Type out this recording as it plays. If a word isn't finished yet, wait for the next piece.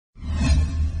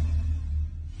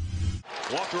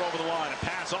Walker over the line, a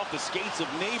pass off the skates of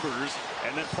Neighbors,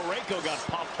 and then Parayko got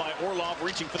popped by Orlov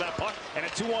reaching for that puck, and a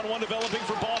 2-on-1 developing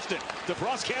for Boston.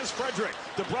 DeBrusk has Frederic.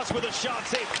 DeBrusk with a shot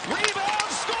save.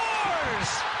 Rebound,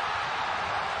 scores!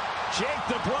 Jake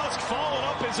DeBrusk following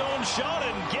up his own shot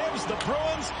and gives the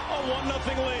Bruins a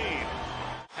 1-0 lead.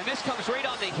 And this comes right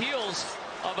on the heels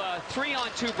of a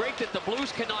 3-on-2 break that the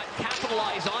Blues cannot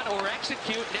capitalize on or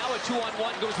execute. Now a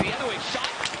 2-on-1 goes the other way. Shot,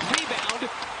 rebound.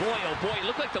 Boy, oh boy, it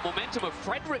looked like the momentum of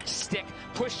Frederic's stick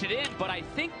pushed it in, but I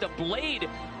think the blade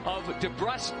of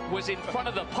DeBrusk was in front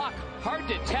of the puck. Hard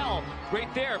to tell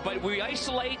right there, but we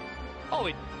isolate.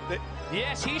 Oh,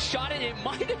 yes, he shot it. It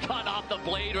might have gone off the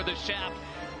blade or the shaft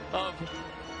of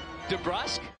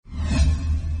DeBrusk.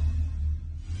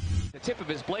 The tip of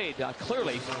his blade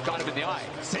clearly got him in the eye.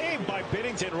 Saved by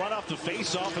Binnington, run off the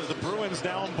face-off as the Bruins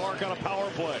now embark on a power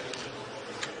play.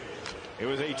 It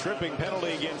was a tripping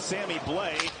penalty against Sammy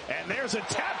Blais, and there's a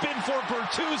tap-in for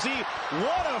Bertuzzi.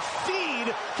 What a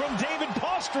feed from David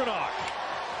Pastrnak.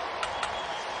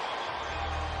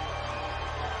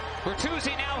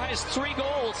 Bertuzzi now has 3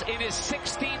 goals in his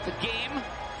 16th game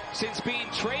since being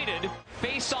traded.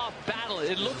 Face-off battle.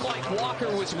 It looked like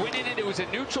Walker was winning it. It was a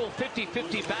neutral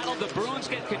 50-50 battle. The Bruins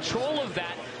get control of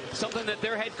that. Something that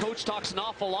their head coach talks an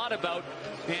awful lot about.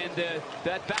 And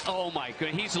oh my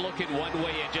goodness, he's looking one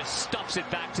way and just stuffs it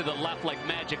back to the left like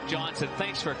Magic Johnson.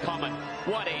 Thanks for coming.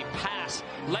 What a pass.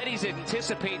 Letty's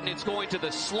anticipating it's going to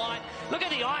the slot. Look at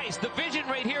the eyes. The vision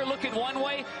right here looking one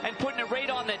way and putting it right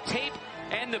on the tape.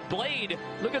 And the blade,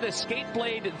 look at the skate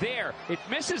blade there. It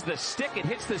misses the stick, it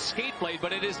hits the skate blade,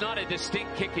 but it is not a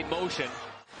distinct kick in motion.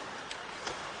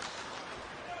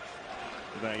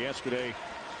 Yesterday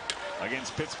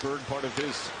against Pittsburgh, part of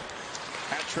his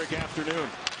hat-trick afternoon.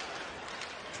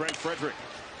 Trent Frederic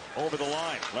over the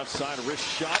line. Left side, wrist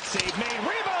shot, save made,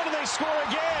 rebound, and they score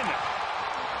again!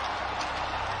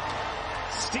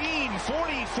 Steen,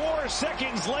 44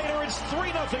 seconds later, it's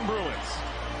 3-0 Bruins.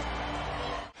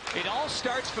 It all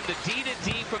starts from the D to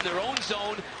D from their own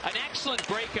zone. An excellent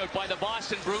breakout by the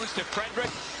Boston Bruins to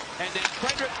Frederic. And then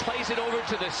Frederic plays it over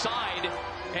to the side.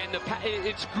 And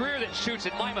it's Greer that shoots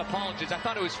it. My apologies. I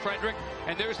thought it was Frederic.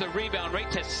 And there's the rebound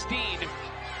right to Steen.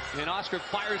 And Oscar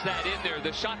fires that in there.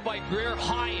 The shot by Greer,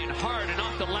 high and hard and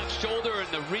off the left shoulder. And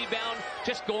the rebound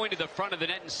just going to the front of the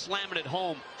net and slamming it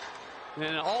home.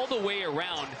 And all the way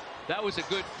around. That was a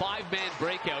good 5-man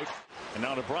breakout. And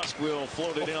now DeBrusk will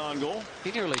float it in on goal.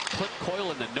 He nearly clipped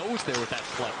Coyle in the nose there with that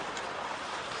flip.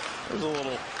 There's a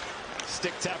little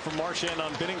stick tap from Marchand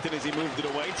on Binnington as he moved it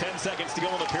away. 10 seconds to go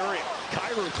in the period.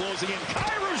 Kyrou closing in.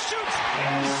 Kyrou shoots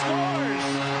and scores!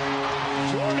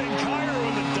 Jordan Kyrou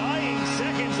in the dying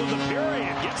seconds of the period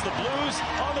gets the Blues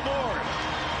on the board.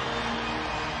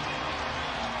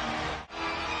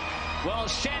 Well,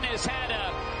 Shen has had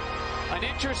an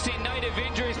interesting night of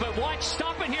injuries, but watch,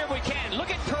 stop it here if we can.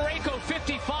 Look at Parayko,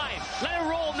 55. Let it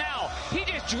roll now. He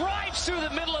just drives through the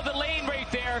middle of the lane right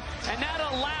there, and that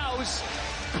allows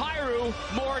Kyrou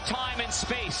more time and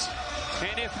space.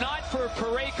 And if not for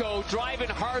Parayko driving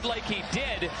hard like he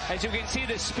did, as you can see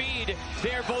the speed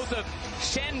there, both of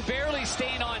Shen barely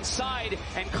staying on side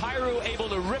and Kyrou able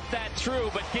to rip that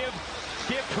through, but give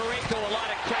Parayko a lot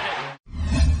of credit.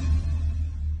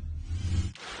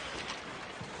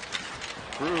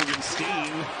 Krug and Steen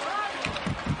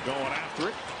going after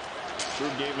it.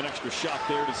 Krug gave an extra shot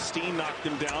there to Steen, knocked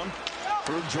him down.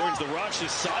 Krug joins the rush.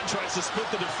 Assad tries to split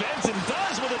the defense and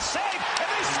does with a save, and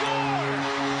they score!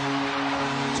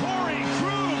 Torrey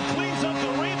Krug cleans up the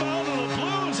rebound, and the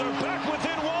Blues are back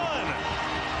within 1.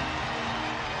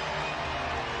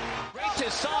 Right to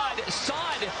Saad.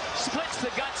 Saad splits the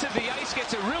guts of the ice,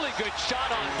 gets a really good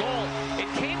shot on goal. It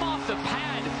came off the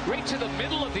pad right to the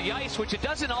middle of the ice, which it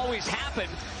doesn't always happen,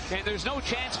 and there's no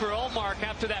chance for Ullmark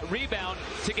after that rebound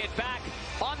to get back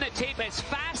on the tape. As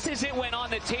fast as it went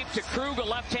on the tape to Krug, a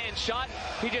left-hand shot,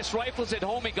 he just rifles it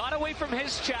home. He got away from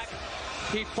his check.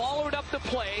 He followed up the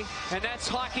play, and that's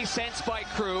hockey sense by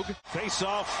Krug.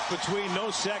 Face-off between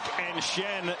Nosek and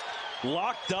Shen.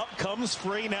 Locked up, comes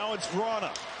free, now it's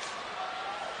Vrana.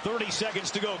 30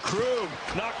 seconds to go. Krug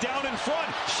knocked down in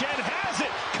front. Shen has it.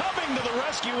 Coming to the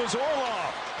rescue is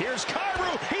Orlov. Here's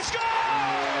Kyrou. He scores!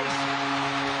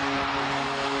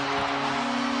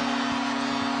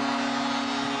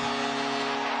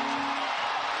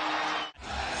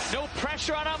 No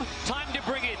pressure on him. Time to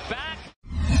bring it back.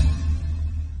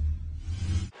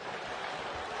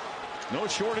 No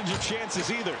shortage of chances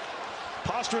either.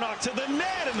 Pastrnak to the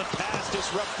net, and the pass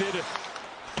disrupted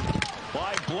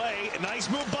by Blais. A nice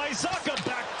move by Zacha.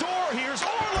 Back door. Here's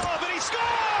Orlov, and he scores!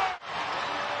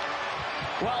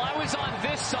 Well, I was on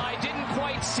this side. Didn't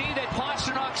quite see that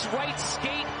Pasternak's right skate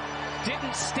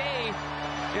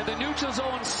in the neutral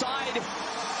zone side.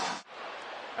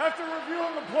 After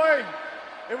reviewing the play,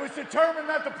 it was determined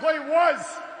that the play was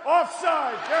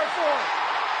offside. Therefore,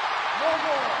 no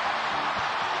goal.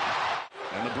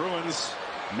 And the Bruins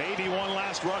maybe one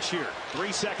last rush here.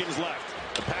 3 seconds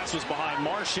left. The pass was behind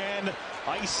Marchand.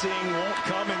 Icing won't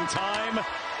come in time.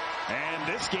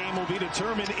 And this game will be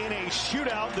determined in a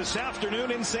shootout this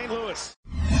afternoon in St. Louis.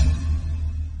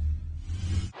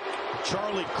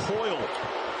 Charlie Coyle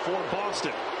for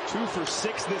Boston. 2 for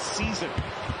 6 this season.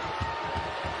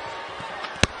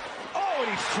 Oh, and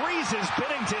he freezes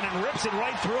Binnington and rips it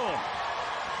right through him.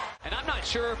 And I'm not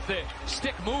sure if the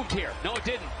stick moved here. No, it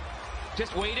didn't.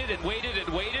 Just waited and waited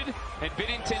and waited, and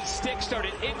Binnington's stick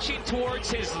started inching towards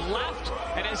his left,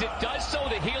 and as it does so,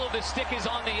 the heel of the stick is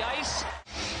on the ice.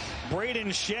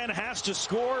 Braden Shen has to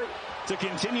score to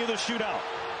continue the shootout.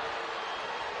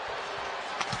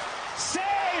 Save!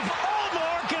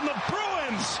 Allmark, and the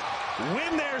Bruins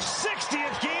win their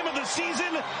 60th game of the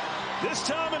season, this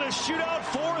time in a shootout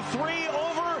 4-3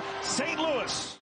 over St. Louis.